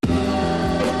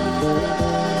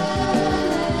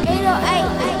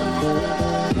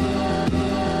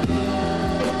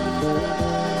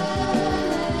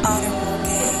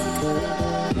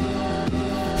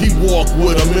York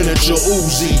with a miniature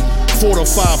Uzi.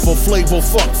 Fortified for flavor,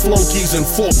 fuck flunkies and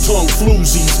fork-tongue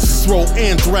floozies. Throw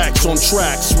anthrax on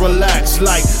tracks, relax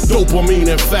like dopamine.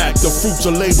 In fact, the fruits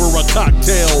of labor, a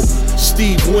cocktail.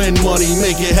 Steve Wynn money,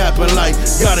 make it happen like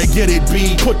gotta get it,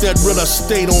 B. Put that real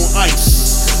estate on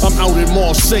ice. I'm out in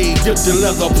Marseille, dipped in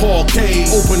leather parquet.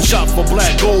 Open shop for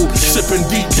black gold, sipping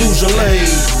deep Beaujolais.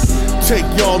 Take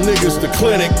y'all niggas to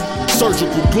clinic.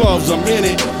 Surgical gloves, I'm in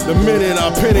it. The minute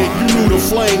I pin it, you knew the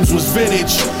flames was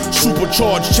vintage.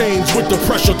 Supercharged chains with the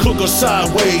pressure cooker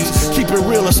sideways. Keep it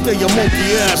real and stay your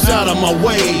monkey ass out of my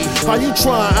way. How you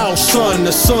try out son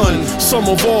the sun? Some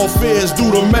of all fears,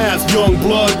 do the math, young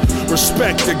blood.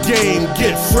 Respect the game,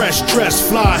 get fresh, dress,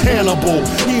 fly Hannibal.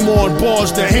 Him on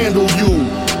bars to handle you.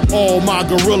 All my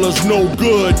gorillas no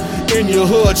good. In your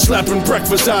hood, slapping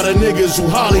breakfast out of niggas who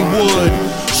Hollywood.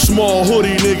 Small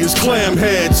hoodie niggas, clam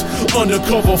heads.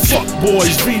 Undercover fuck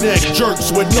boys, V-neck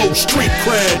jerks with no street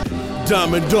cred.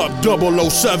 Diamond up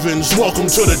 007s, welcome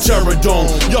to the Terror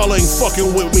Dome. Y'all ain't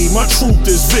fucking with me, my truth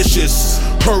is vicious.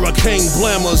 Hurricane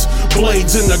blammers,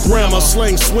 blades in the grammar.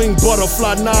 Slang, swing,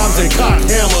 butterfly knives and cock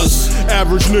hammers.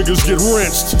 Average niggas get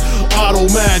rinsed. Auto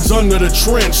mags under the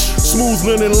trench. Smooth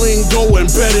linen lingo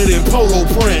embedded in polo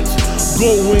print.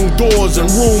 Glowing doors and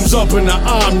rooms up in the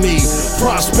Omni.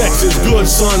 Prospects is good,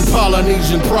 son.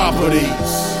 Polynesian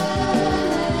Properties.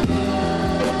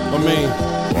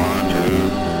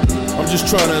 I'm just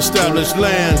trying to establish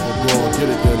land. Go on, get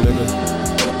it there, nigga.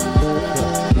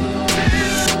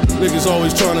 Niggas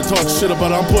always trying to talk shit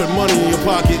about I'm putting money in your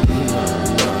pocket.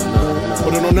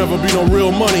 But it'll never be no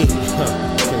real money.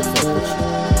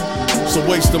 It's a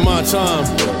waste of my time.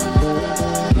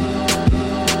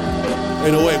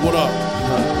 808, what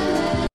up?